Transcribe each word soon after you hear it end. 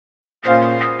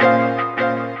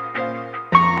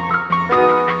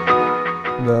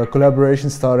The collaboration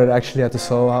started actually at the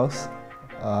Soho House.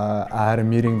 I had a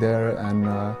meeting there and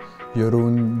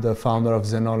Jeroen, the founder of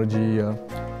Zenology,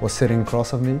 was sitting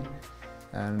across of me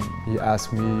and he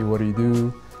asked me, what do you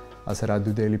do? I said, I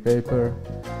do daily paper.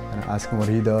 And I asked him what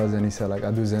he does and he said, like,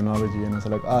 I do Zenology. And I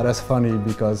said, like, oh, that's funny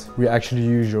because we actually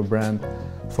use your brand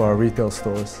for our retail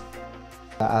stores.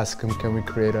 I asked him, can we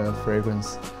create a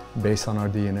fragrance based on our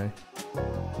DNA?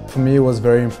 For me, it was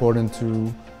very important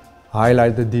to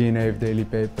highlight the DNA of daily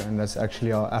paper, and that's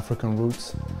actually our African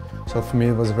roots. So for me,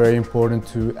 it was very important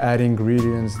to add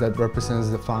ingredients that represents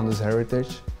the founder's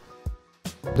heritage.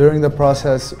 During the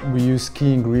process, we used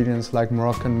key ingredients like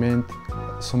Moroccan mint,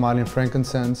 Somali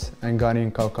frankincense, and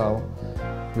Ghanaian cacao,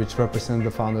 which represent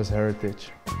the founder's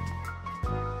heritage.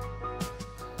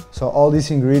 So all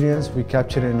these ingredients we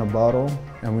captured in a bottle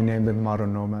and we named them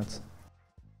Modern Nomads.